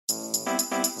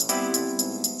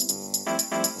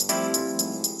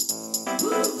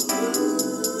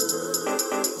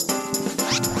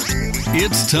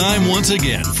It's time once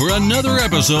again for another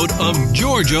episode of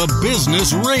Georgia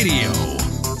Business Radio.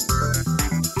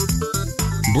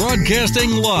 Broadcasting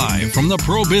live from the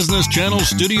Pro Business Channel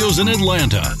studios in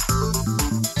Atlanta.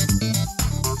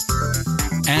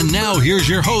 And now here's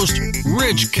your host,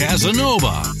 Rich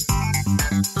Casanova.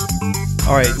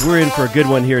 All right, we're in for a good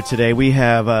one here today. We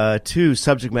have two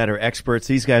subject matter experts.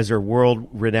 These guys are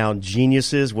world-renowned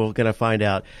geniuses. We're going to find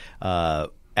out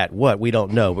at what? We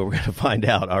don't know, but we're going to find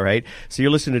out, all right? So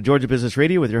you're listening to Georgia Business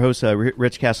Radio with your host,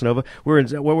 Rich Casanova. We're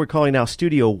in what we're calling now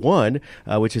Studio 1,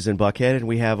 which is in Buckhead, and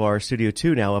we have our Studio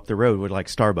 2 now up the road with like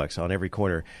Starbucks on every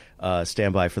corner.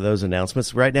 Stand by for those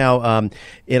announcements. Right now,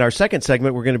 in our second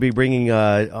segment, we're going to be bringing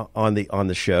on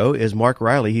the show is Mark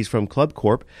Riley. He's from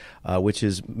ClubCorp, which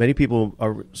is many people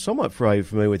are somewhat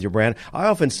familiar with your brand. I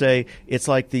often say it's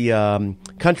like the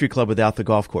country club without the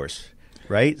golf course.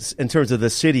 Right? In terms of the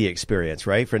city experience,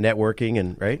 right? For networking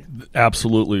and, right?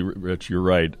 Absolutely, Rich. You're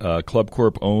right.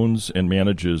 ClubCorp owns and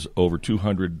manages over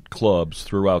 200 clubs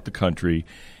throughout the country.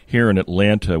 Here in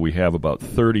Atlanta, we have about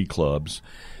 30 clubs,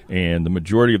 and the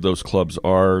majority of those clubs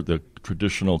are the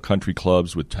traditional country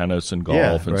clubs with tennis and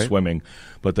golf and swimming,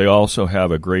 but they also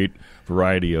have a great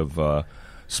variety of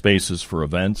spaces for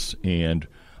events and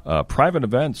private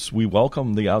events. We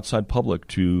welcome the outside public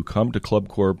to come to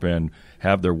ClubCorp and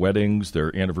have their weddings,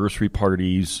 their anniversary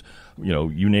parties. You know,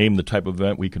 you name the type of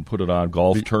event, we can put it on,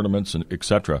 golf tournaments, and et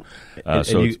cetera.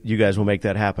 So you guys will make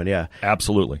that happen, yeah.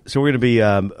 Absolutely. So we're going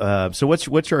to be so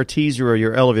what's your teaser or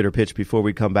your elevator pitch before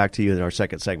we come back to you in our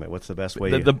second segment? What's the best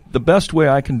way? The best way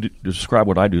I can describe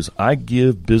what I do is I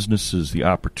give businesses the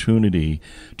opportunity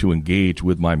to engage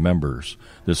with my members,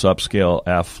 this upscale,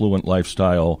 affluent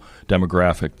lifestyle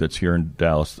demographic that's here in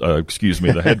Dallas. Our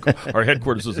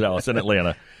headquarters is Dallas and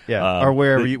Atlanta. Yeah, or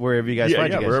wherever you guys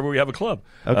find you guys. Wherever we have a club.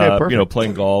 Okay, perfect. You know,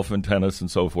 playing golf and tennis and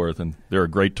so forth, and they're a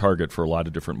great target for a lot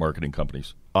of different marketing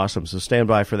companies. Awesome. So stand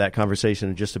by for that conversation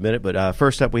in just a minute. But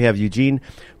first up, we have Eugene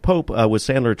Pope with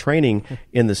Sandler Training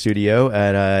in the studio.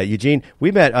 And Eugene,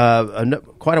 we met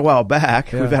quite a while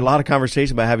back. Yeah. We've had a lot of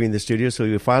conversation about having you in the studio, so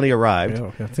you finally arrived.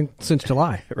 Yeah, I think since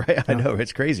July. Right? Yeah. I know.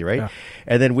 It's crazy, right? Yeah.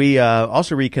 And then we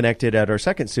also reconnected at our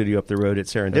second studio up the road at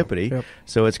Serendipity. Yep.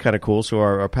 So it's kind of cool. So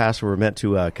our paths were meant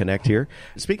to connect here.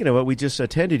 Speaking of what, we just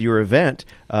attended your event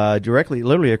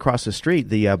literally across the street,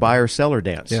 the buyer-seller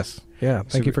dance. Yes. Yeah,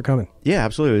 thank you for coming. Yeah,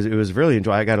 absolutely. It was really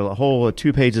enjoyable. I got a whole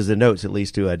 2 pages of notes at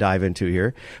least to dive into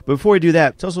here. But before we do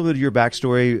that, tell us a little bit of your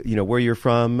backstory, you know, where you're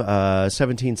from,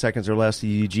 17 seconds or less, the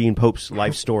Eugene Pope's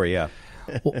life story, yeah.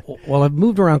 Well, I've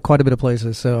moved around quite a bit of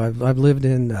places. So I've lived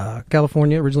in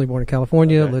California, originally born in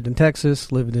California, lived in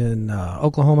Texas, lived in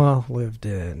Oklahoma, lived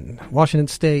in Washington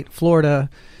State, Florida,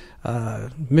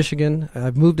 Michigan.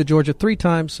 I've moved to Georgia 3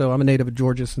 times, so I'm a native of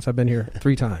Georgia since I've been here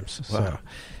 3 times. Wow. So.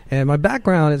 And my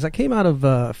background is I came out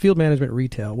of field management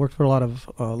retail, worked for a lot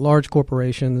of large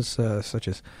corporations such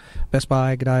as Best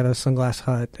Buy, Godiva, Sunglass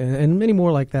Hut, and many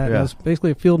more like that. Yeah. I was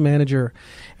basically a field manager.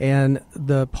 And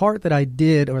the part that I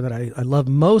did, or that I loved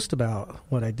most about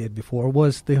what I did before,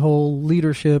 was the whole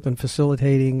leadership and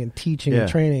facilitating and teaching and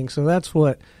training. So that's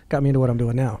what got me into what I'm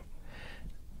doing now.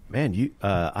 Man, you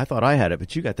I thought I had it,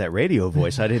 but you got that radio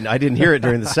voice. I didn't hear it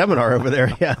during the seminar over there.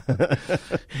 Yeah.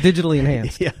 Digitally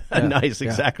enhanced. Yeah. Nice,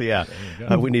 exactly, yeah.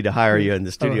 We need to hire you in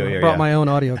the studio here. I brought my own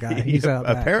audio guy. He's out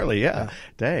back. Apparently, yeah.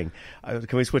 Dang.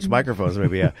 Can we switch microphones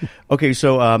maybe? Yeah. Okay,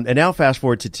 so and now fast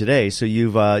forward to today. So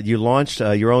you've you launched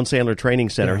your own Sandler Training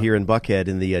Center here in Buckhead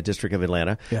in the District of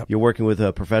Atlanta. Yep. You're working with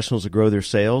professionals to grow their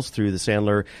sales through the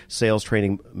Sandler Sales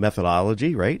Training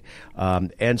methodology, right?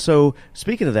 And so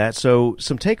speaking of that, so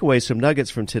some takeaways, some nuggets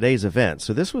from today's event.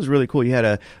 So this was really cool. You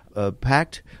had a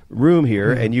packed room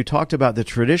here, and you talked about the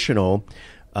traditional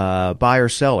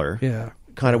buyer-seller. Yeah.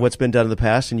 Kind of what's been done in the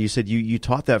past, and you said you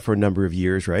taught that for a number of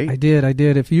years, right? I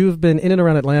did. If you've been in and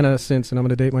around Atlanta since, and I'm going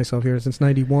to date myself here, since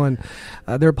 91,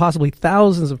 there are possibly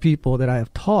thousands of people that I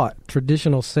have taught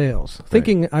traditional sales,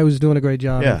 thinking I was doing a great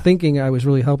job, and thinking I was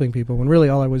really helping people, when really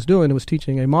all I was doing was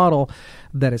teaching a model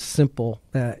that is simple,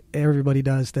 that everybody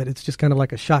does, that it's just kind of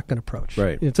like a shotgun approach.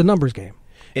 Right. It's a numbers game.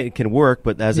 It can work,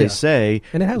 but as they say,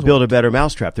 and it has build worked. A better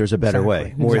mousetrap. There's a better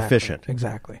way, more efficient.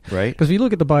 Exactly. Right? Because if you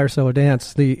look at the buyer-seller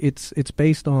dance, it's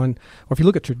based on, or if you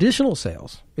look at traditional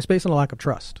sales, it's based on a lack of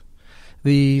trust.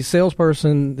 The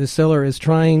salesperson, the seller is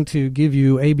trying to give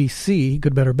you ABC,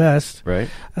 good, better, best. Right.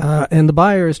 And the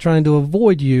buyer is trying to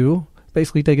avoid you,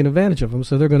 basically taking advantage of them.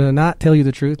 So they're going to not tell you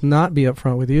the truth, not be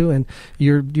upfront with you, and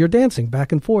you're dancing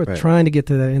back and forth, trying to get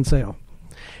to that end sale.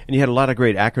 And you had a lot of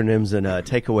great acronyms and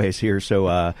takeaways here.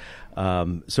 So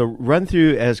so run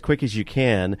through as quick as you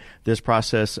can this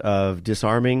process of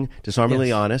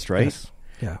disarmingly honest, right?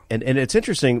 Yeah. And it's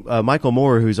interesting, Michael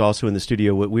Moore, who's also in the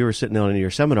studio, we were sitting on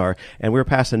your seminar, and we were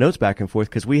passing notes back and forth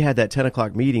because we had that 10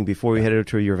 o'clock meeting before we headed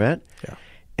to your event. Yeah.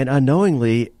 And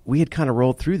unknowingly, we had kind of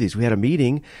rolled through these. We had a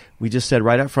meeting. We just said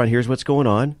right up front, here's what's going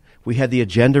on. We had the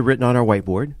agenda written on our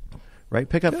whiteboard. Right?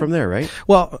 Pick up from there, right?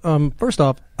 Well, first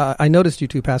off, I noticed you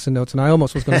two passing notes, and I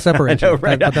almost was going to separate I know, you.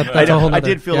 right? I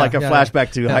did feel like a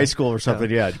flashback to high school or something.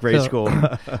 Yeah, grade school.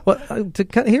 Well,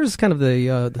 here's kind of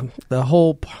the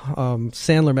whole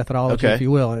Sandler methodology, if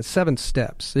you will, and it's 7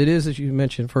 steps. It is, as you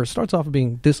mentioned, first starts off with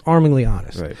being disarmingly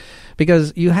honest, right?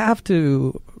 Because you have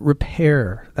to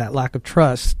repair that lack of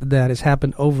trust that has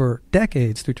happened over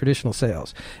decades through traditional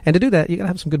sales, and to do that, you got to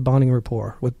have some good bonding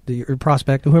rapport with your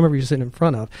prospect or whomever you're sitting in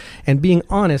front of, and being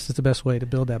honest is the best way to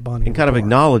build that bonding and kind rapport. of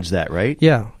acknowledge that, right?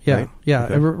 Yeah. Right?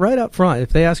 Okay. Right up front, if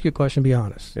they ask you a question, be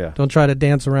honest. Yeah. Don't try to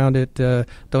dance around it.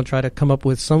 Don't try to come up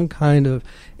with some kind of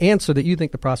answer that you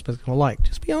think the prospect is going to like.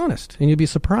 Just be honest, and you'll be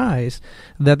surprised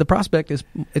that the prospect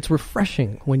it's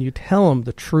refreshing when you tell them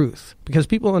the truth, because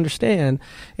people understand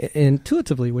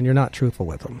intuitively when you're not truthful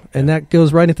with them, and that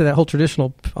goes right into that whole traditional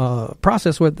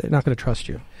process where they're not going to trust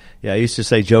you. Yeah, I used to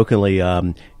say jokingly,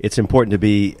 it's important to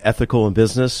be ethical in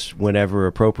business whenever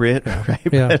appropriate, right?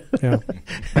 Yeah.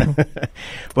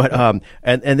 But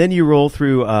and then you roll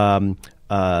through.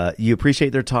 You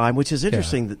appreciate their time, which is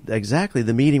interesting. Yeah. Exactly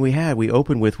the meeting we had. We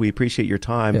opened with, we appreciate your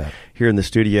time here in the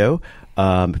studio.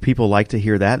 People like to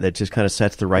hear that. That just kind of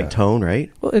sets the right tone,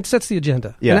 right? Well, it sets the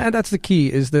agenda. Yeah. And that's the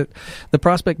key, is that the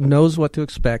prospect knows what to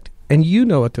expect, and you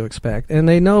know what to expect, and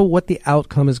they know what the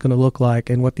outcome is going to look like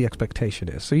and what the expectation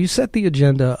is. So you set the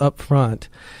agenda up front,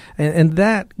 and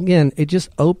that, again, it just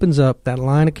opens up that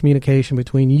line of communication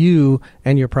between you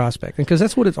and your prospect, because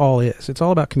that's what it all is. It's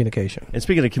all about communication. And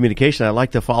speaking of communication, I'd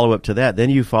like to follow up to that. Then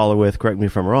you follow with, correct me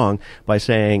if I'm wrong, by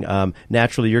saying,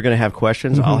 naturally, you're going to have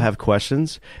questions. I'll have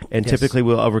questions, and typically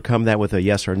we'll overcome that with a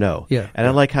yes or no. Yeah. And I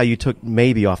like how you took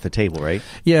maybe off the table, right?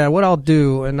 Yeah, what I'll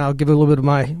do, and I'll give a little bit of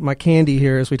my candy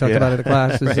here, as we talked about it at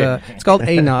class, is it's called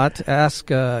A Not. Ask,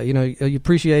 you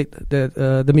appreciate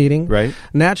the meeting. Right.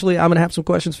 Naturally, I'm going to have some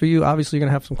questions for you. Obviously, you're going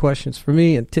to have some questions for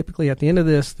me, and typically at the end of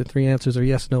this, the 3 answers are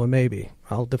yes, no, and maybe.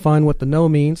 I'll define what the no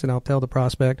means, and I'll tell the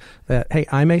prospect that, hey,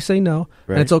 I may say no,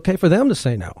 and it's okay for them to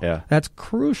say no. Yeah. That's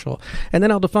crucial. And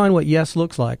then I'll define what yes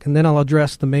looks like, and then I'll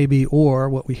address the maybe or,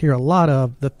 what we hear a lot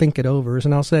of, the think it overs,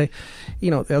 and I'll say,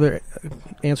 the other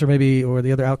answer maybe, or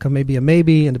the other outcome may be a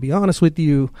maybe, and to be honest with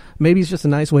you, maybe is just a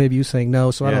nice way of you saying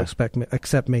no, so I don't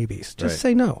accept maybes. Just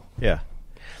say no. Yeah.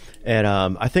 And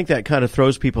I think that kind of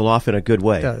throws people off in a good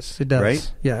way. It does.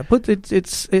 Right? Yeah, but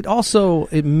it also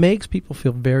makes people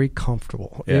feel very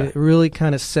comfortable. Yeah. It really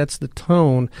kind of sets the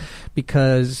tone,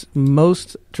 because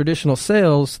most traditional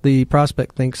sales, the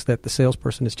prospect thinks that the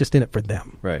salesperson is just in it for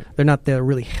them. Right. They're not there to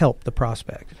really help the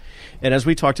prospect. And as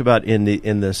we talked about in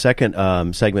the second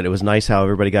segment, it was nice how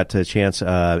everybody got a chance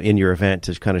in your event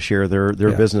to kind of share their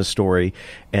business story.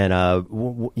 And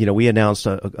we announced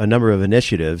a number of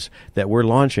initiatives that we're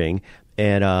launching.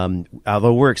 And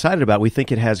although we're excited about it, we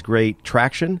think it has great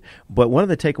traction. But one of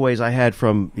the takeaways I had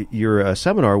from your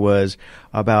seminar was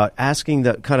about asking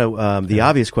the kind of the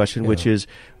obvious question, which is,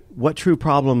 what true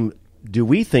problem do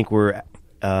we think we're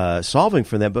solving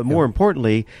for them? But more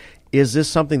importantly, is this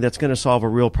something that's going to solve a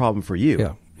real problem for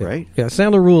you? Right? Yeah.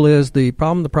 Sandler rule is the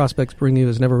problem the prospects bring you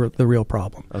is never the real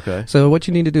problem. Okay. So what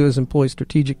you need to do is employ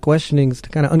strategic questionings to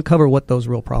kind of uncover what those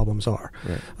real problems are.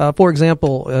 Right. For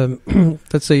example,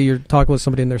 let's say you're talking with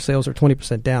somebody and their sales are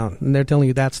 20% down, and they're telling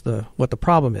you that's what the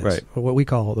problem is, or what we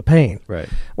call the pain. Right.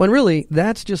 When really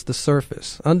that's just the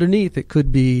surface. Underneath, it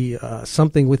could be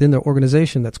something within their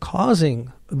organization that's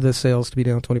causing the sales to be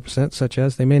down 20%, such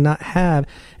as they may not have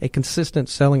a consistent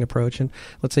selling approach. And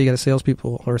let's say you got a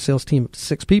salespeople or a sales team of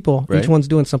 6 people, each one's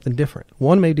doing something different.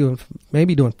 One may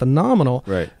be doing phenomenal,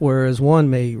 whereas one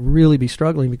may really be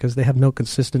struggling because they have no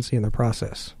consistency in their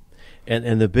process.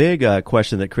 And the big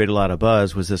question that created a lot of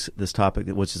buzz was this topic,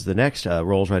 which is the next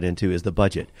rolls right into, is the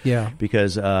budget. Yeah.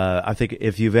 Because I think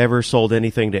if you've ever sold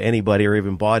anything to anybody or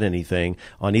even bought anything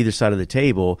on either side of the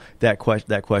table, that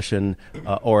question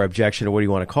or objection, or what do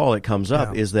you want to call it, comes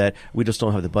up, is that we just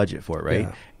don't have the budget for it, right?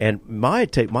 Yeah. And my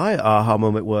aha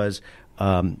moment was,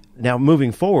 now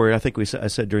moving forward, I think I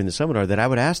said during the seminar that I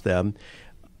would ask them,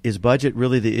 is budget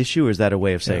really the issue, or is that a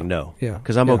way of saying no? Yeah.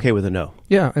 Because I'm okay with a no.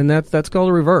 Yeah, and that's called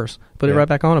a reverse. Put it right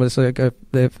back on them. It's like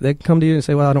if they come to you and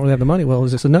say, well, I don't really have the money, well,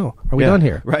 is this a no? Are we done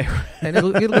here? Right. And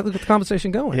it'll get the conversation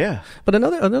going. Yeah. But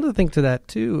another thing to that,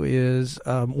 too, is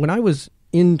when I was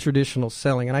in traditional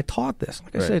selling, and I taught this,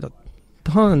 like I said,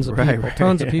 tons of people,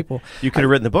 tons of people. You could have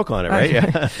written the book on it,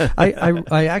 right?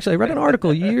 I read an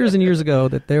article years and years ago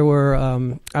that there were,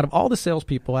 out of all the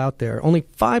salespeople out there, only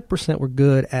 5% were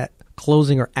good at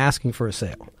closing or asking for a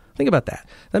sale. Think about that.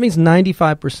 That means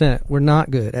 95% were not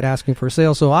good at asking for a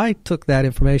sale. So I took that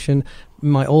information in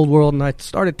my old world and I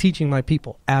started teaching my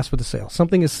people, ask for the sale.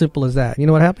 Something as simple as that. You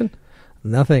know what happened?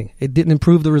 Nothing. It didn't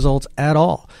improve the results at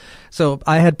all. So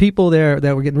I had people there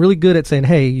that were getting really good at saying,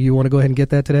 hey, you want to go ahead and get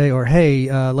that today? Or,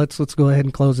 hey, let's go ahead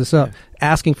and close this up,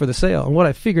 asking for the sale. And what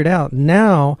I figured out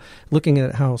now, looking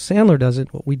at how Sandler does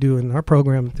it, what we do in our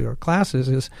program through our classes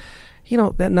is, you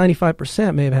know, that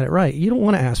 95% may have had it right. You don't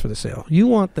want to ask for the sale. You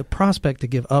want the prospect to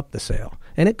give up the sale.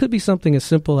 And it could be something as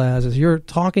simple as you're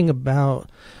talking about,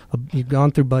 you've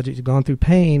gone through budget, you've gone through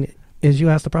pain, is you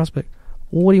ask the prospect,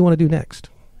 well, what do you want to do next?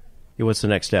 What's the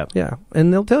next step? Yeah,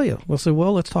 and they'll tell you. We'll say,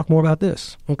 well, let's talk more about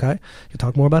this. Okay, you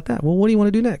talk more about that. Well, what do you want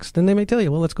to do next? Then they may tell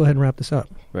you, well, let's go ahead and wrap this up.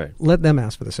 Right. Let them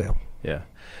ask for the sale. Yeah.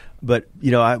 But,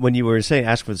 you know, when you were saying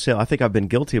ask for the sale, I think I've been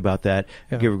guilty about that.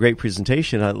 Yeah. Give a great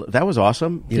presentation. That was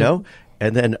awesome, you know,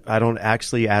 and then I don't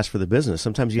actually ask for the business.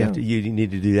 Sometimes you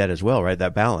need to do that as well, right?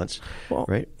 That balance,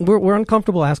 right? We're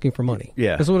uncomfortable asking for money.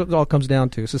 Yeah. That's what it all comes down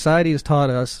to. Society has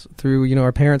taught us through, you know,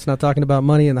 our parents not talking about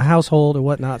money in the household or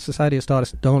whatnot. Society has taught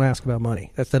us don't ask about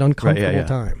money. That's that uncomfortable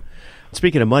time.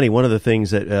 Speaking of money, one of the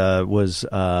things that was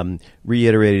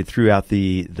reiterated throughout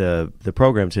the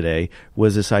program today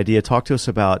was this idea. Talk to us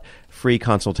about free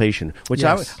consultation, which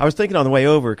I was thinking on the way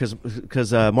over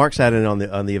because Mark sat in on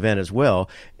the event as well,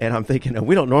 and I'm thinking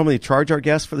we don't normally charge our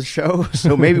guests for the show,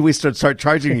 so maybe we start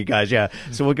charging you guys. Yeah,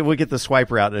 so we'll get the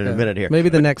swiper out in a minute here. Maybe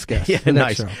the next guest. Yeah, the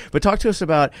nice. Next show. But talk to us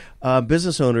about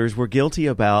business owners were guilty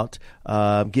about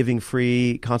giving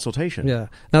free consultation. Yeah.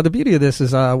 Now the beauty of this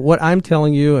is what I'm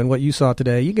telling you and what you saw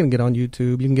today. You can get on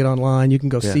YouTube, you can get online, you can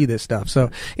go see this stuff. So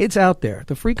it's out there.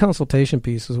 The free consultation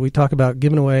piece is we talk about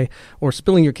giving away or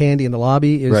spilling your candy in the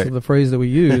lobby is the phrase that we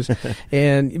use.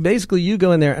 And basically you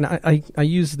go in there, and I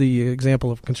use the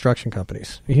example of construction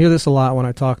companies. You hear this a lot when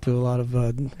I talk to a lot of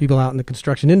people out in the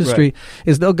construction industry,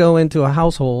 is they'll go into a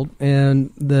household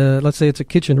and let's say it's a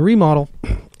kitchen remodel,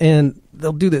 and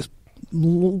they'll do this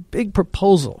big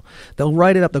proposal. They'll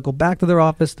write it up. They'll go back to their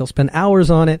office. They'll spend hours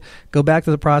on it, go back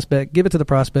to the prospect, give it to the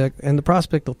prospect, and the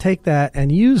prospect will take that and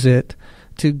use it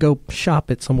to go shop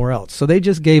it somewhere else. So they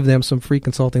just gave them some free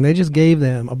consulting. They just gave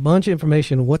them a bunch of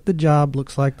information, what the job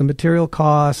looks like, the material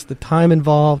costs, the time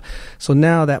involved. So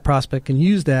now that prospect can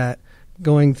use that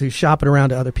going to shop it around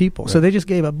to other people. So they just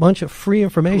gave a bunch of free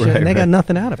information and they got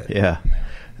nothing out of it. Yeah.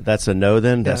 That's a no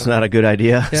then? That's not a good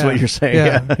idea? That's what you're saying?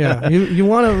 Yeah. You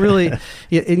want to really,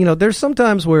 you know, there's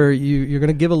sometimes where you're going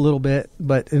to give a little bit,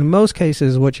 but in most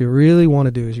cases what you really want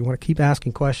to do is you want to keep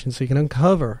asking questions so you can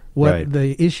uncover what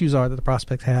the issues are that the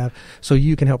prospects have so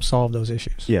you can help solve those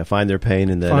issues. Yeah, find their pain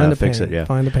and then fix it. Yeah,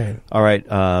 find the pain. All right.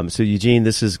 So Eugene,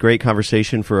 this is great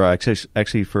conversation for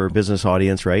actually for a business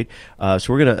audience, right? So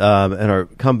we're going to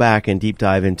come back and deep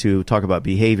dive into talk about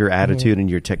behavior, attitude, and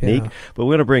your technique. But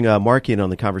we're going to bring Mark in on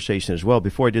the conversation as well.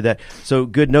 Before I do that, so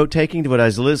good note taking to what I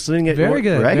was listening. Very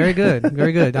good. Right? Very good.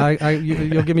 Very good.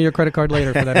 You'll give me your credit card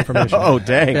later for that information. Oh,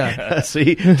 dang. Yeah.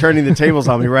 See, turning the tables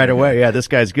on me right away. Yeah, this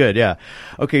guy's good. Yeah.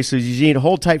 Okay, so Eugene,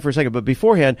 hold tight for a second. But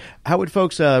beforehand, how would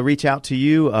folks reach out to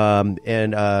you and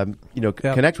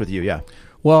connect with you? Yeah.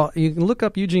 Well, you can look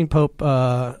up Eugene Pope,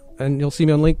 and you'll see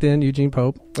me on LinkedIn, Eugene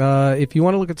Pope. If you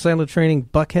want to look at Sandler Training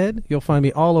Buckhead, you'll find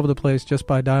me all over the place just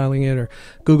by dialing it or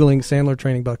Googling Sandler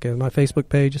Training Buckhead. My Facebook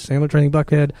page is Sandler Training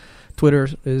Buckhead. Twitter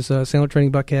is Sandler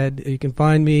Training Buckhead. You can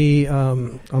find me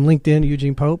on LinkedIn,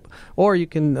 Eugene Pope, or you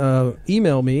can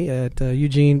email me at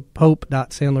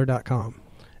eugenepope.sandler.com.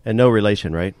 And no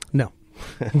relation, right? No.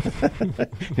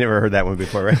 Never heard that one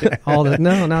before, right?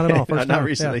 No, not at all. First not time.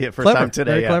 recently. First clever. time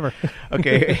today. Very clever.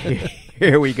 Okay,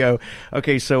 here we go.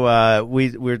 Okay, so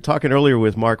we were talking earlier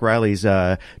with Mark Riley's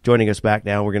joining us back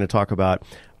now. We're going to talk about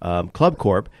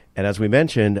ClubCorp. And as we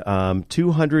mentioned,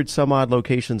 200 some odd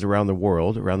locations around the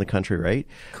world, around the country, right?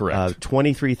 Correct.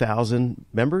 23,000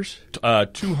 members?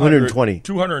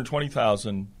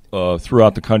 220,000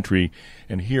 throughout the country.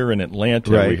 And here in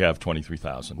Atlanta, we have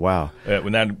 23,000. Wow.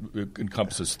 When that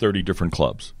encompasses 30 different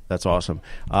clubs. That's awesome.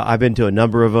 I've been to a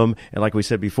number of them, and like we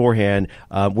said beforehand,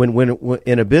 when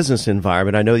in a business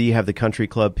environment, I know you have the country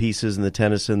club pieces and the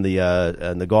tennis and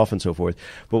the golf and so forth.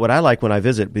 But what I like when I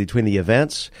visit, between the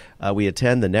events we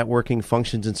attend, the networking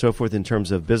functions and so forth in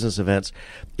terms of business events,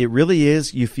 it really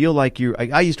is. You feel like you're.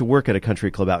 I used to work at a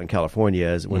country club out in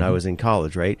California when I was in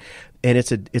college, right? And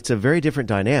it's a very different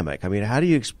dynamic. I mean, how do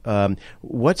you?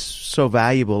 What's so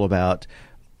valuable about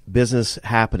business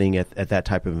happening at that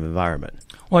type of environment?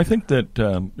 Well, I think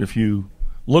that if you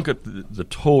look at the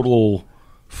total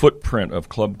footprint of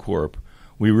ClubCorp,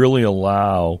 we really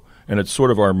allow, and it's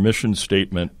sort of our mission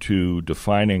statement to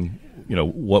defining,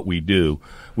 what we do.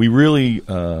 We really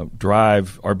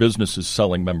drive our business is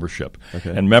selling membership,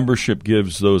 and membership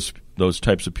gives those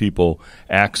types of people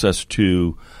access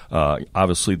to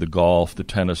obviously the golf, the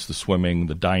tennis, the swimming,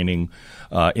 the dining.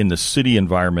 In the city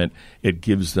environment, it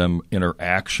gives them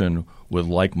interaction with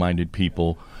like-minded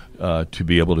people to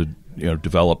be able to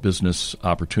develop business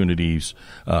opportunities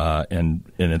and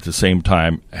at the same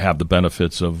time have the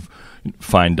benefits of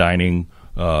fine dining,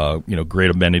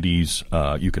 great amenities.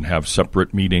 You can have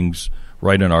separate meetings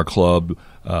right in our club.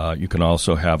 You can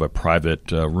also have a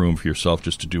private room for yourself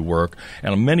just to do work.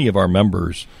 And many of our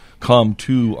members come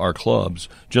to our clubs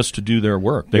just to do their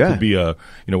work. They could be a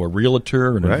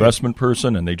realtor, an investment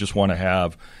person, and they just want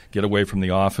to get away from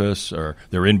the office, or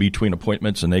they're in between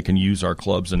appointments, and they can use our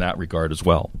clubs in that regard as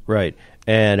well. Right.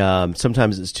 And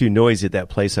sometimes it's too noisy at that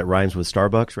place that rhymes with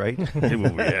Starbucks, right?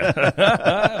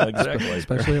 Exactly.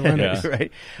 Especially in London.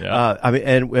 Right. Yeah.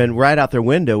 And right out their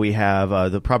window, we have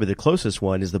probably the closest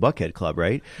one is the Buckhead Club,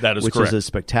 right? That is which correct. Which is a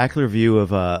spectacular view of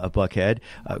Buckhead,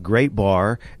 a great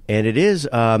bar. And it is,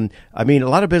 a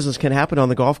lot of business can happen on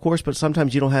the golf course, but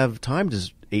sometimes you don't have time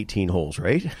to 18 holes,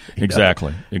 right?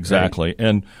 Exactly. Right.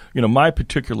 And, my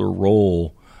particular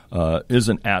role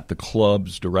isn't at the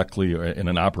clubs directly or in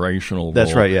an operational role.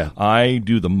 That's right, yeah. I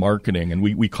do the marketing, and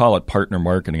we call it partner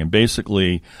marketing. And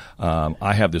basically,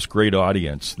 I have this great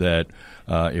audience that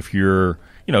if you're,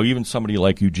 even somebody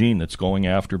like Eugene that's going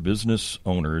after business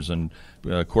owners and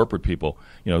corporate people,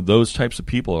 those types of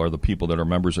people are the people that are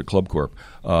members at ClubCorp.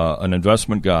 An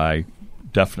investment guy,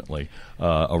 definitely,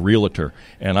 a realtor.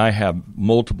 And I have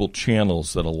multiple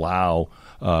channels that allow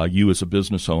you as a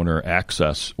business owner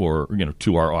access or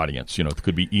to our audience. It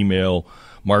could be email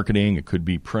marketing, it could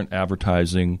be print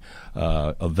advertising,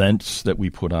 events that we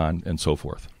put on, and so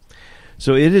forth.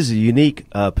 So it is a unique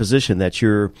position that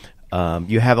you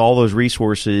have all those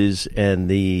resources and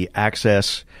the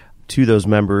access to those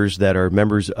members that are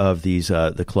members of these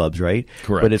the clubs, right?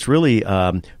 Correct. But it's really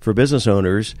for business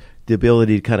owners, the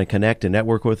ability to kind of connect and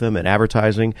network with them and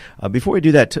advertising. Before we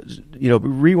do that,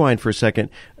 rewind for a second.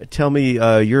 Tell me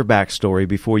your backstory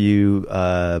before you,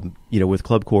 with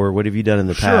ClubCorp. What have you done in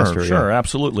the past? Sure,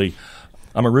 absolutely.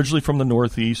 I'm originally from the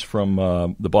Northeast, from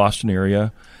the Boston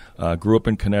area. Grew up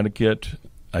in Connecticut.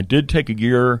 I did take a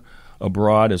year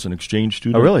abroad as an exchange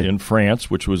student in France,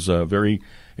 which was very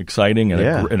exciting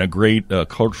and a great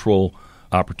cultural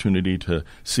opportunity to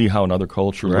see how another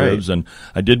culture lives. And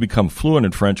I did become fluent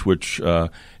in French, which,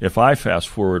 if I fast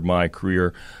forward my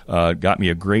career, got me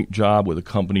a great job with a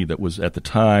company that was at the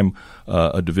time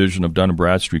a division of Dun &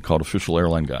 Bradstreet called Official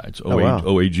Airline Guides,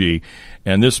 OAG.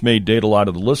 And this may date a lot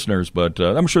of the listeners, but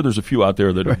I'm sure there's a few out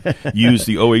there that use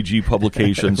the OAG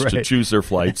publications to choose their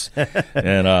flights.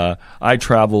 And I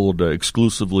traveled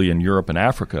exclusively in Europe and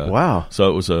Africa. Wow. So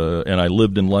it was and I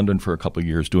lived in London for a couple of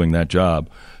years doing that job.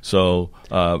 So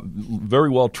very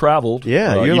well traveled.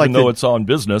 Yeah, even though it's on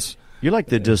business. You're like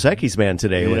the Dos Equis man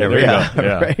today, or whatever.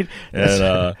 Yeah. Right.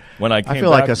 And when I came I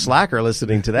feel back, like a slacker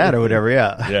listening to that, or whatever.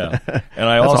 Yeah. And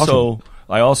I awesome.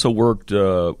 I also worked,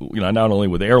 not only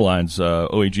with airlines.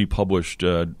 OAG published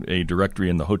a directory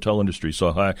in the hotel industry,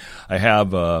 so I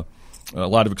have a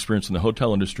lot of experience in the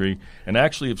hotel industry, and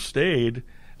actually have stayed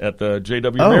at the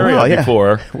JW Marriott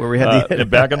before, where we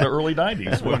had back in the early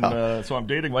 90s. When, so I'm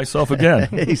dating myself again.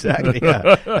 Exactly.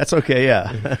 Yeah, that's okay.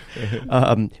 Yeah,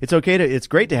 it's okay it's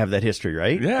great to have that history,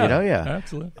 right? Yeah,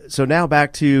 absolutely. So now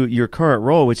back to your current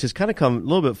role, which has kind of come a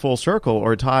little bit full circle,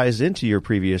 or ties into your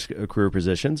previous career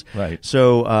positions. Right.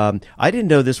 So I didn't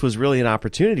know this was really an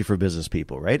opportunity for business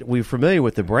people. Right. We're familiar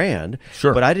with the brand,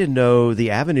 sure, but I didn't know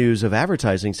the avenues of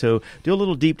advertising. So do a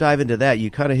little deep dive into that. You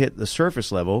kind of hit the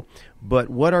surface level.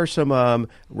 But what are some,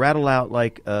 rattle out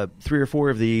like 3 or 4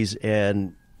 of these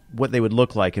and what they would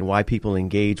look like and why people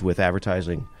engage with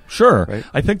advertising? Sure. Right?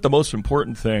 I think the most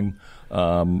important thing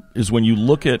is when you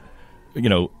look at,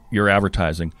 your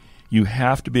advertising, you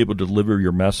have to be able to deliver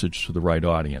your message to the right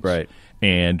audience. Right.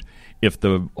 And if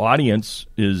the audience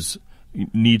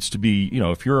needs to be,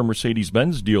 if you're a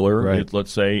Mercedes-Benz dealer,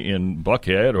 let's say in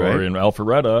Buckhead or in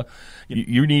Alpharetta,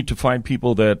 you need to find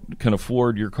people that can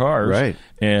afford your cars. Right.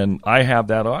 And I have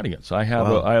that audience. I have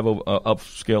a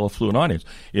upscale affluent audience.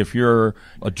 If you're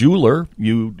a jeweler,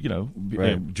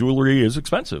 jewelry is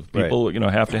expensive. People,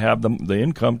 have to have the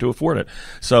income to afford it.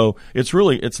 So it's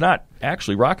not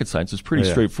actually rocket science. It's pretty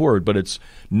straightforward, but it's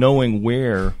knowing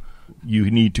where you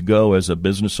need to go as a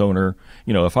business owner.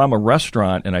 If I'm a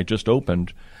restaurant and I just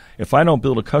opened, if I don't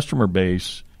build a customer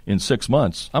base in 6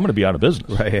 months, I'm going to be out of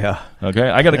business. Right, yeah. Okay?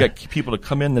 I got to get people to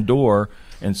come in the door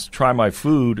and try my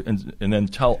food and then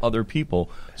tell other people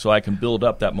so I can build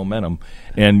up that momentum.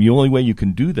 And the only way you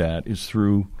can do that is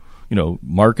through,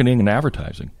 marketing and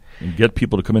advertising and get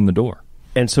people to come in the door.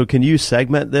 And so can you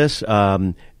segment this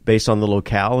based on the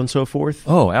locale and so forth?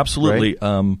 Oh, absolutely.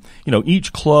 Right?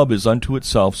 Each club is unto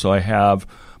itself, so I have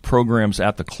programs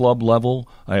at the club level.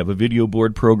 I have a video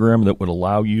board program that would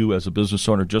allow you as a business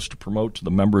owner just to promote to the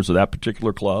members of that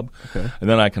particular club. Okay. And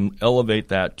then I can elevate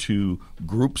that to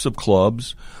groups of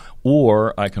clubs,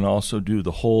 or I can also do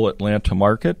the whole Atlanta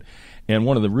market. And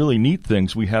one of the really neat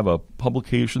things, we have a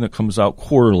publication that comes out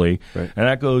quarterly, right, and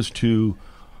that goes to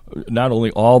not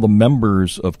only all the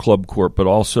members of ClubCorp, but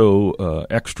also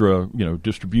extra,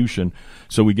 distribution.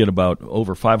 So we get about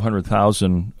over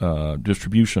 500,000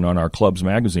 distribution on our club's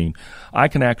magazine. I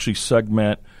can actually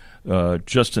segment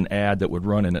just an ad that would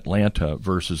run in Atlanta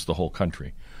versus the whole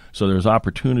country. So there's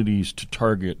opportunities to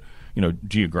target,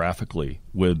 geographically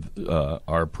with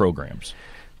our programs.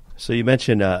 So you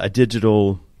mentioned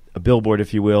a billboard,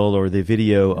 if you will, or the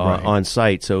video right, on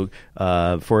site. So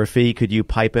for a fee, could you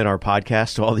pipe in our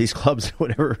podcast to all these clubs or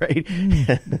whatever, right?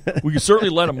 We could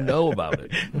certainly let them know about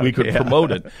it. We could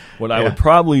promote it. What I would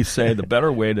probably say the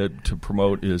better way to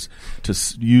promote is to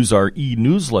use our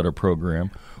e-newsletter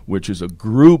program, which is a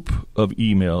group of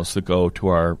emails that go to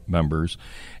our members,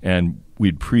 and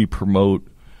we'd pre-promote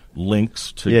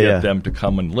links to get them to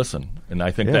come and listen. And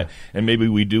I think that, and maybe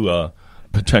we do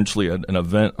potentially an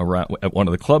event around at one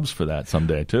of the clubs for that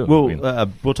someday too.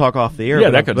 We'll talk off the air.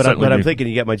 Yeah, but I'm thinking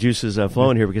you get my juices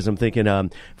flowing here, because I'm thinking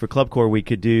for ClubCorp we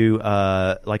could do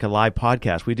like a live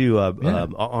podcast. We do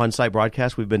on-site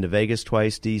broadcast. We've been to Vegas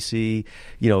twice, DC.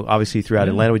 Obviously throughout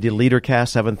Atlanta. We did LeaderCast,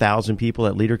 7,000 people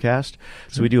at LeaderCast.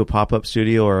 So we do a pop-up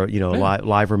studio or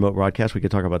live remote broadcast. We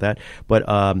could talk about that. But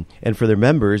and for their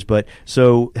members. But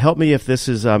so help me if this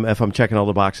is if I'm checking all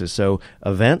the boxes. So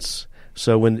events.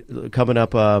 So when coming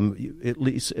up, at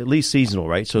least seasonal,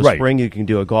 right? So spring you can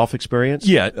do a golf experience.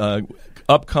 Yeah,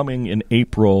 upcoming in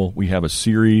April we have a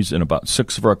series in about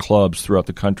 6 of our clubs throughout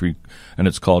the country, and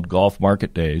it's called Golf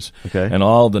Market Days. Okay. And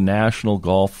all the national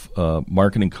golf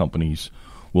marketing companies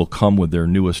will come with their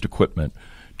newest equipment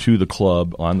to the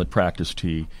club on the practice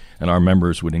tee, and our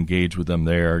members would engage with them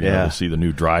there, to see the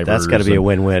new drivers. That's got to be a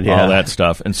win-win, all that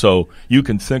stuff. And so you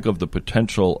can think of the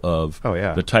potential of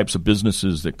the types of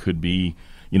businesses that could be,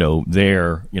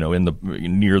 there, in the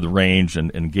near the range,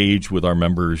 and engage with our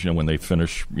members, when they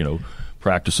finish,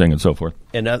 practicing and so forth.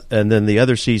 And then the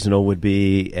other seasonal would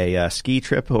be a ski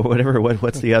trip or whatever.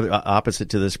 What's the other opposite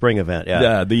to the spring event?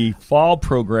 Yeah, the fall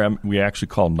program we actually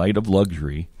call Night of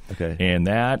Luxury. Okay. And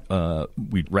that,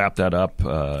 we wrapped that up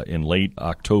in late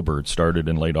October. It started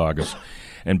in late August.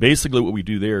 And basically what we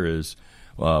do there is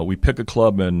we pick a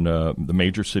club in the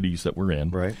major cities that we're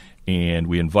in. Right. And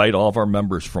we invite all of our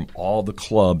members from all the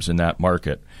clubs in that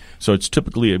market. So it's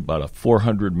typically about a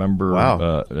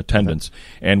 400-member attendance.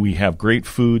 And we have great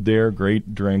food there,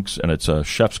 great drinks, and it's a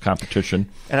chef's competition.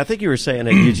 And I think you were saying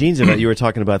at Eugene's event, you were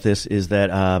talking about this, is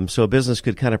that so a business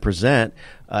could kind of present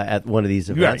at one of these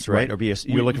events, right? Or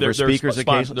you're looking for speakers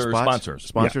occasionally? There are sponsors.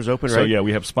 Sponsors open, right? So, yeah,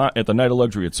 we have at the Night of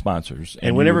Luxury, it's sponsors.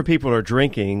 And whenever people are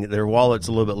drinking, their wallet's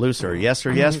a little bit looser. Yes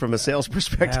or yes from a sales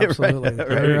perspective, absolutely.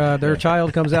 Right? Their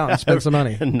child comes out and spends some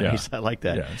money. Nice. I like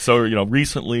that. Yeah. So,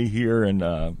 recently here in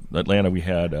Atlanta, we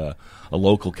had a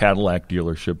local Cadillac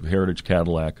dealership, Heritage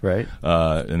Cadillac. Right.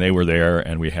 And they were there,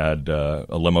 and we had a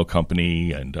limo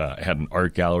company, and had an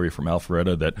art gallery from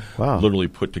Alpharetta that literally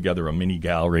put together a mini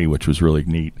gallery, which was really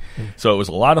neat. So it was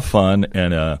a lot of fun,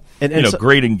 and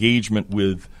great engagement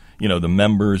with the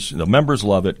members. The members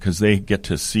love it because they get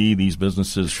to see these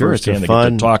businesses firsthand. They get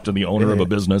to talk to the owner of a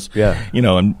business.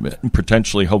 And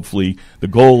potentially, hopefully, the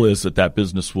goal is that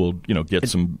business will get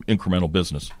some incremental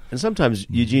business. And sometimes,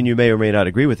 Eugene, you may or may not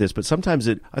agree with this, but sometimes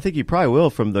I think you probably will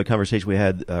from the conversation we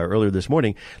had earlier this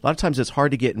morning. A lot of times it's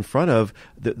hard to get in front of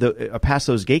past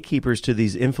those gatekeepers to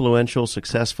these influential,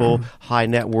 successful, high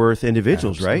net worth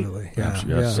individuals, absolutely. Right? Yeah.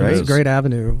 Yes. Right? It's a great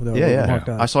avenue.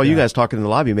 I saw you guys talking in the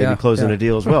lobby, maybe closing a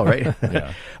deal as well, right?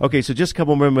 Okay, so just a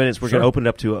couple more minutes. We're going to open it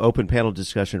up to an open panel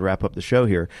discussion to wrap up the show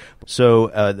here. So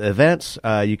the events,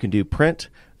 you can do print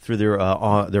through their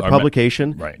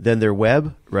publication, then their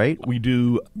web, right? We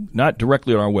do not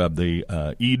directly on our web,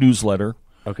 the e-newsletter.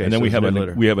 Okay, and then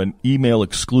so we have an email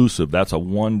exclusive. That's a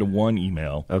 1-to-1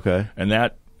 email. Okay, and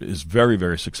that is very,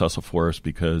 very successful for us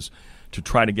because to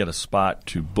try to get a spot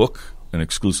to book an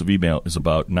exclusive email is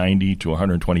about 90 to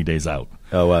 120 days out.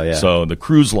 Oh, well, yeah. So the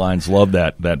cruise lines love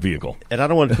that vehicle. And I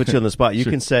don't want to put you on the spot. You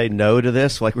can say no to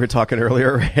this, like we were talking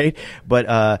earlier, right?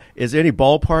 But is there any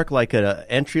ballpark, like an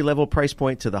entry-level price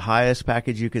point to the highest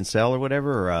package you can sell or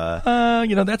whatever? Or,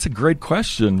 that's a great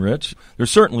question, Rich. There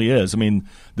certainly is. I mean,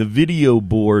 the video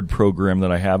board program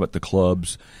that I have at the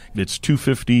clubs, it's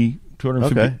 $250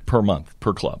 per month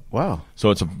per club. Wow.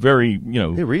 So it's a very,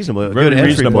 reasonable. Very good entry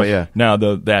reasonable. point, yeah. Now,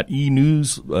 that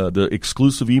e-news, the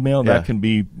exclusive email, that can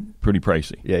be pretty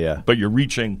pricey. Yeah. But you're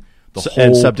reaching the whole...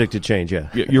 And subject to change, yeah.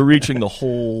 You're reaching the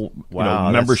whole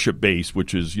Wow, membership base,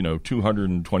 which is,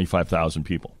 225,000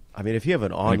 people. I mean, if you have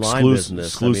an online business,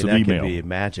 exclusive that email. could be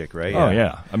magic, right? Oh,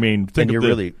 yeah. I mean,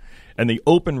 and the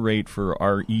open rate for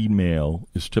our email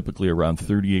is typically around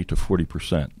 38 to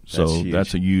 40%. So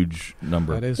that's a huge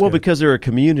number. That is well, good. because they're a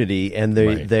community and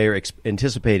they're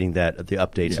anticipating the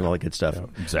updates and all that good stuff. Yeah,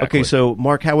 exactly. Okay, so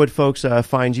Mark, how would folks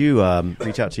find you,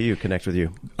 reach out to you, connect with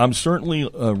you? I'm certainly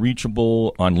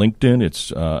reachable on LinkedIn.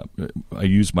 It's I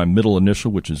use my middle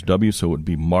initial, which is W, so it would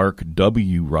be Mark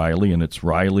W. Riley, and it's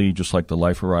Riley, just like the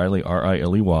life of Riley,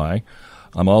 Riley.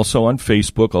 I'm also on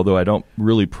Facebook, although I don't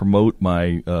really promote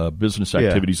my business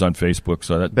activities on Facebook.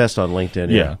 So that best on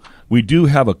LinkedIn. Yeah, we do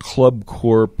have a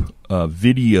ClubCorp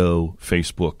video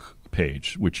Facebook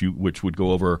page, which would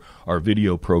go over our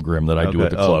video program that I do at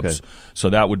the clubs. Okay. So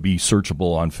that would be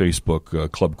searchable on Facebook,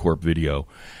 ClubCorp Video.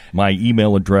 My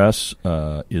email address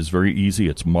is very easy.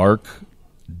 It's mark.riley.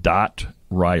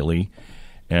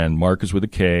 And Mark is with a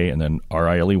K, and then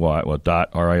R-I-L-E-Y,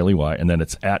 .R-I-L-E-Y, and then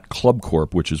it's at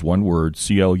ClubCorp, which is one word,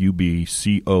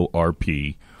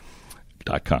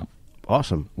 ClubCorp.com.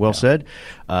 Awesome. Well said.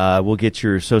 We'll get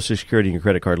your Social Security and your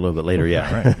credit card a little bit later,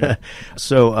 yeah. Right.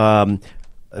 So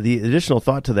the additional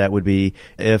thought to that would be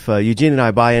if Eugene and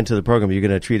I buy into the program, you're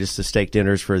going to treat us to steak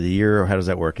dinners for the year, or how does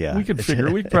that work? Yeah. We could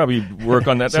probably work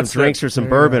on that. Some drinks or some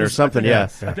bourbon or something, yeah.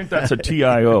 I think that's a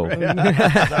TIO. Is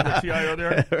that a TIO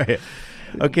there? Right.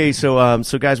 Okay, so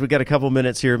guys, we got a couple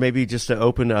minutes here, maybe just to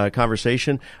open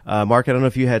conversation. Mark, I don't know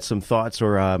if you had some thoughts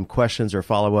or questions or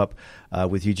follow up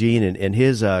with Eugene and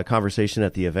his conversation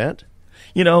at the event.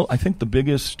 I think the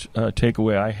biggest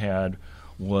takeaway I had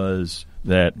was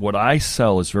that what I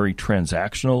sell is very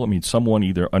transactional. I mean, someone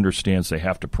either understands they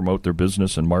have to promote their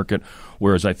business and market,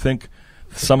 whereas I think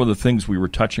some of the things we were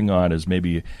touching on is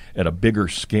maybe at a bigger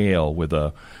scale with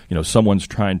someone's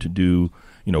trying to do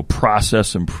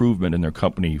process improvement in their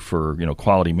company for,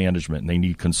 quality management, and they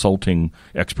need consulting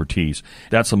expertise.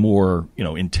 That's a more,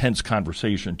 intense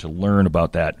conversation to learn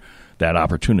about that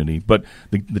opportunity. But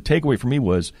the takeaway for me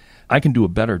was I can do a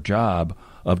better job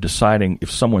of deciding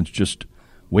if someone's just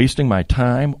wasting my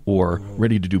time or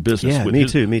ready to do business with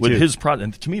his product.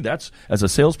 And to me, that's, as a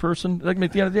salesperson, like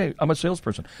at the end of the day, I'm a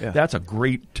salesperson. Yeah. That's a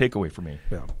great takeaway for me.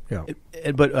 Yeah.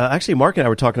 But actually, Mark and I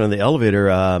were talking on the elevator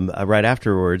right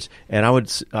afterwards, and I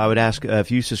would ask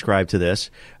if you subscribe to this,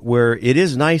 where it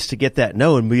is nice to get that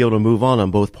no and be able to move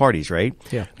on both parties, right?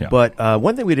 Yeah. But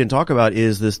one thing we didn't talk about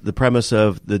is the premise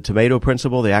of the tomato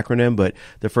principle, the acronym, but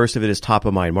the first of it is top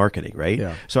of mind marketing, right?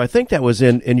 Yeah. So I think that was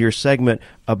in your segment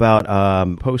about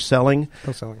post-selling.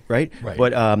 Right?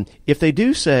 But if they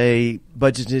do say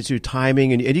budget into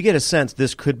timing, and you get a sense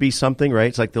this could be something, right?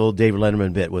 It's like the old David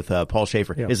Letterman bit with Paul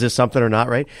Schaefer. Yeah. Is this something or not,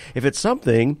 right? If it's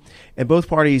something and both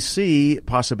parties see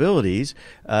possibilities,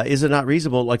 is it not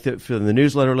reasonable, like for the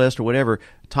newsletter list or whatever,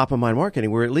 top of mind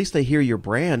marketing, where at least they hear your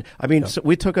brand? I mean, so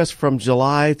we took us from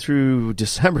July through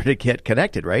December to get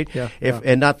connected, right?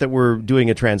 And not that we're doing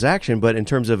a transaction, but in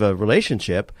terms of a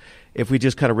relationship, if we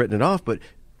just kind of written it off, but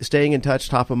staying in touch,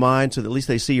 top of mind, so that at least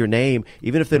they see your name,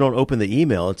 even if they don't open the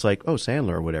email, it's like, oh,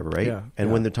 Sandler or whatever, right? Yeah.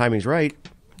 And when the timing's right.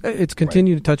 It's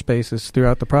continued to touch bases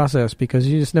throughout the process, because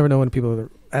you just never know when people are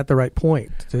at the right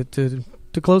point to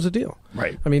close a deal.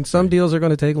 Right. I mean, some deals are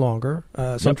going to take longer.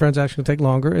 Some transactions will take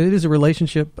longer. It is a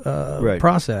relationship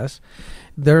process.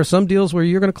 There are some deals where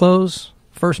you're going to close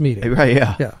first meeting. Right,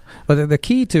 yeah. Yeah. But the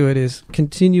key to it is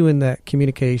continuing that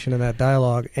communication and that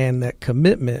dialogue and that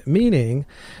commitment, meaning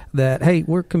that, hey,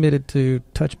 we're committed to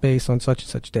touch base on such and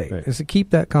such date. Right. Is to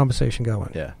keep that conversation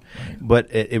going. Yeah.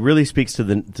 But it really speaks to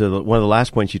one of the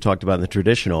last points you talked about in the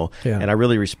traditional, and I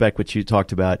really respect what you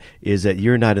talked about, is that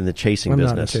you're not in the chasing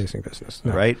business. I'm not in the chasing business.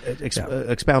 No. Right?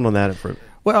 Expound on that.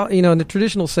 Well, in the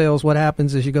traditional sales, what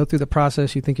happens is you go through the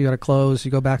process, you think you got to close,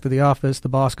 you go back to the office, the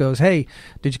boss goes, "Hey,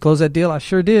 did you close that deal?" "I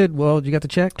sure did." "Well, did you got the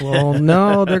check?" "Well,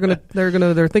 no, they're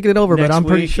thinking it over, Next but I'm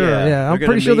pretty week, sure. Yeah, I'm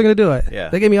pretty sure they're going to do it." Yeah.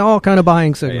 They gave me all kind of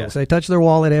buying signals. Yeah. They touch their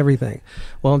wallet, everything.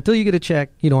 Well, until you get a check,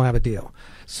 you don't have a deal.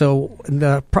 So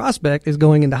the prospect is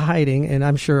going into hiding, and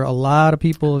I'm sure a lot of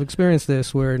people have experienced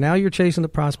this, where now you're chasing the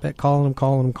prospect, calling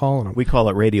them. We call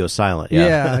it radio silent.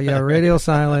 Yeah, radio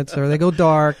silence, or they go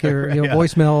dark, or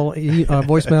voicemail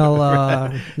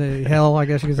hell, I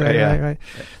guess you could say. Right.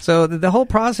 So the whole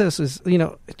process is,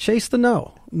 chase the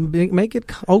no. Make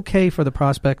it okay for the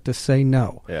prospect to say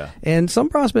no. Yeah. And some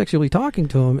prospects, you'll be talking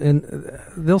to them, and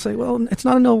they'll say, well, it's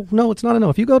not a no. No, it's not a no.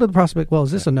 If you go to the prospect, well,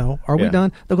 is this a no? Are we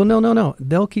done? They'll go, no.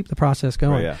 They'll keep the process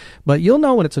going. Right, yeah. But you'll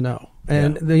know when it's a no.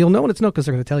 And you'll know when it's no because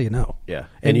they're going to tell you no. Yeah.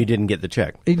 And you didn't get the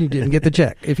check. And you didn't get the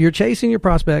check. If you're chasing your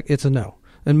prospect, it's a no.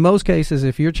 In most cases,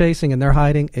 if you're chasing and they're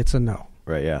hiding, it's a no.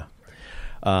 Right, yeah.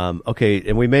 Okay,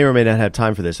 and we may or may not have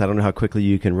time for this. I don't know how quickly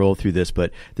you can roll through this,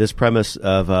 but this premise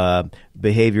of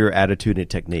behavior, attitude, and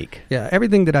technique. Yeah,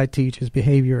 everything that I teach is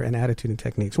behavior and attitude and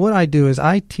techniques. What I do is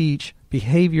I teach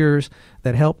behaviors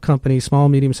that help companies, small,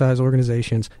 medium-sized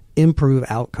organizations, improve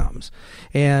outcomes.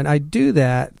 And I do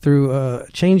that through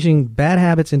changing bad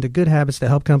habits into good habits to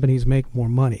help companies make more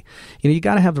money. You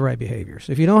got to have the right behaviors.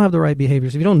 If you don't have the right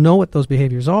behaviors, if you don't know what those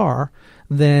behaviors are,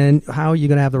 then how are you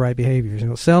going to have the right behaviors?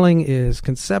 Selling is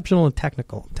conceptual and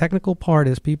technical. Technical part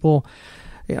is people,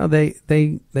 they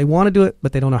want to do it,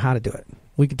 but they don't know how to do it.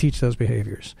 We can teach those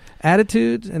behaviors.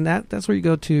 Attitudes, and that's where you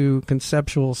go to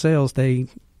conceptual sales. They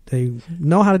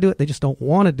know how to do it. They just don't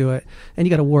want to do it, and you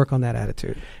got to work on that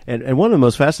attitude. And one of the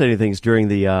most fascinating things during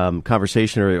the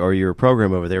conversation or your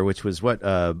program over there, which was what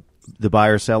the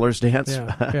buyer-seller's dance.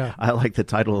 Yeah. I like the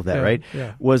title of that. Right?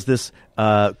 Yeah. Was this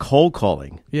cold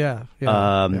calling? Yeah.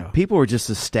 People were just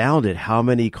astounded how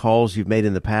many calls you've made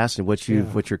in the past and what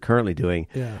you're currently doing.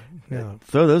 Yeah.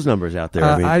 Throw those numbers out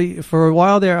there. For a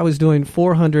while there, I was doing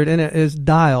 400, and it is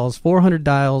 400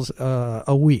 dials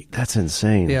a week. That's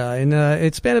insane. Yeah, and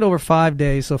it spanned over 5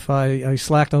 days, so if I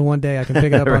slacked on one day, I can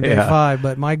pick it up on day 5.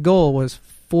 But my goal was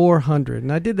 400,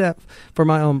 and I did that for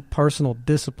my own personal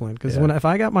discipline, because if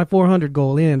I got my 400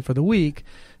 goal in for the week,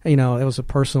 it was a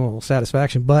personal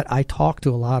satisfaction. But I talk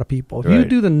to a lot of people. If you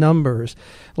do the numbers,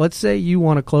 let's say you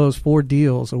want to close 4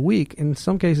 deals a week. In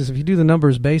some cases, if you do the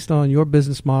numbers based on your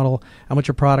business model, how much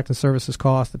your product and services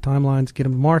cost, the timelines, get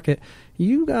them to market,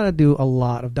 you got to do a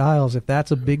lot of dials if that's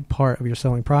a big part of your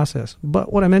selling process.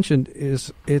 But what I mentioned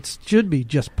is it should be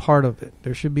just part of it.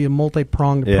 There should be a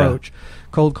multi-pronged approach.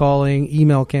 Cold calling,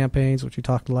 email campaigns, which we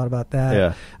talked a lot about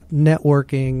that,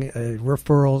 networking,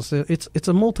 referrals. It's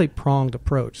a multi-pronged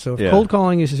approach. So if cold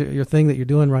calling is your thing that you're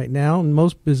doing right now, and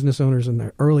most business owners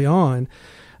early on,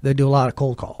 they do a lot of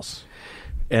cold calls.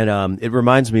 And it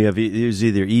reminds me of, it was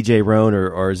either E.J. Rohn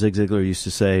or Zig Ziglar used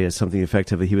to say something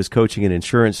effectively. He was coaching an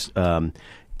insurance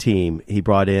team. He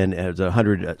brought in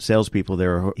 100 salespeople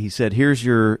there. He said, here's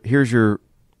your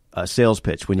sales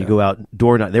pitch when you go out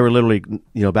door knock. They were literally,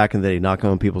 back in the day, knocking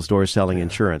on people's doors selling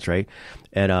insurance, right?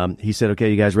 And he said,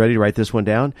 okay, you guys ready to write this one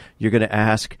down? You're going to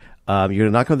ask, you're going to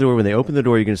knock on the door. When they open the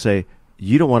door, you're going to say,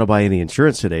 you don't want to buy any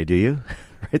insurance today, do you?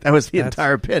 Right? That was the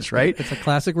entire pitch, right? It's a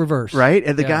classic reverse. Right?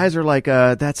 And the guys are like,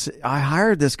 I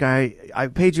hired this guy. I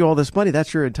paid you all this money.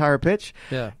 That's your entire pitch?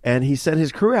 Yeah. And he sent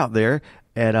his crew out there.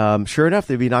 And sure enough,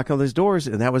 they'd be knocking on those doors,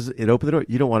 and it opened the door.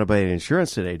 You don't want to buy any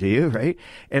insurance today, do you? Right?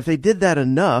 And if they did that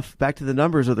enough, back to the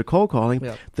numbers of the cold calling,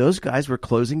 those guys were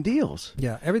closing deals.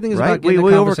 Yeah, everything is right? about getting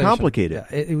a conversation. We overcomplicate it.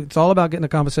 Yeah, it's all about getting a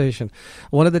conversation.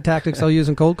 One of the tactics I'll use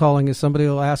in cold calling is somebody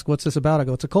will ask, "What's this about?" I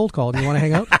go, "It's a cold call. Do you want to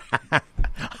hang up?"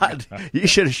 You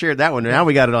should have shared that one. Now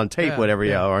we got it on tape, or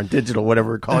on digital,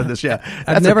 whatever we're calling this. Yeah,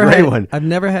 that's a great one. I've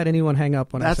never had anyone hang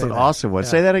up when I say that. That's an awesome one.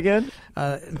 Say that again.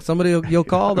 Somebody you'll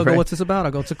call. They'll go, "What's this about?" I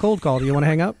go, "It's a cold call. Do you want to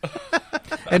hang up?"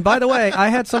 And by the way, I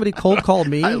had somebody cold call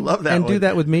me do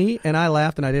that with me, and I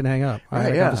laughed and I didn't hang up. I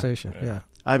had a conversation. Yeah.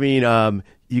 I mean,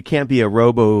 you can't be a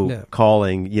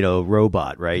robo-calling,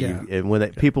 robot, right? Yeah. And when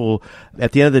people,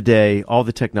 at the end of the day, all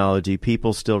the technology,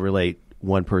 people still relate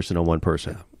one person on one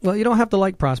person. Yeah. Well, you don't have to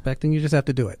like prospecting. You just have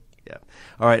to do it. Yeah.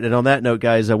 All right. And on that note,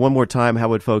 guys, one more time, how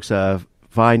would folks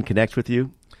connect with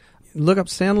you? Look up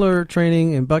Sandler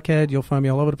Training in Buckhead. You'll find me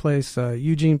all over the place.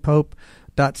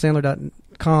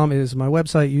 EugenePope.Sandler.com is my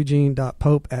website.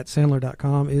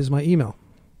 Eugene.Pope@Sandler.com is my email.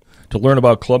 To learn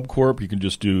about ClubCorp, you can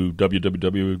just do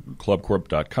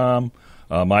www.clubcorp.com.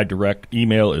 My direct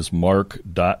email is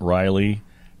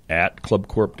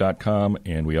mark.riley@clubcorp.com,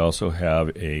 and we also have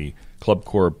a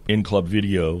ClubCorp in-club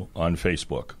video on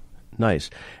Facebook. Nice.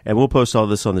 And we'll post all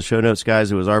this on the show notes,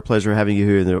 guys. It was our pleasure having you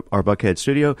here in our Buckhead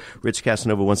studio. Rich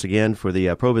Casanova once again for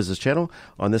the Pro Business Channel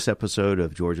on this episode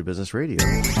of Georgia Business Radio.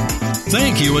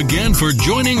 Thank you again for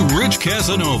joining Rich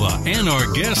Casanova and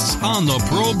our guests on the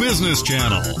Pro Business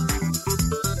Channel.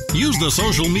 Use the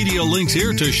social media links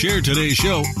here to share today's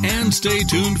show and stay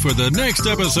tuned for the next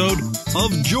episode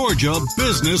of Georgia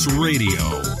Business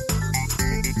Radio.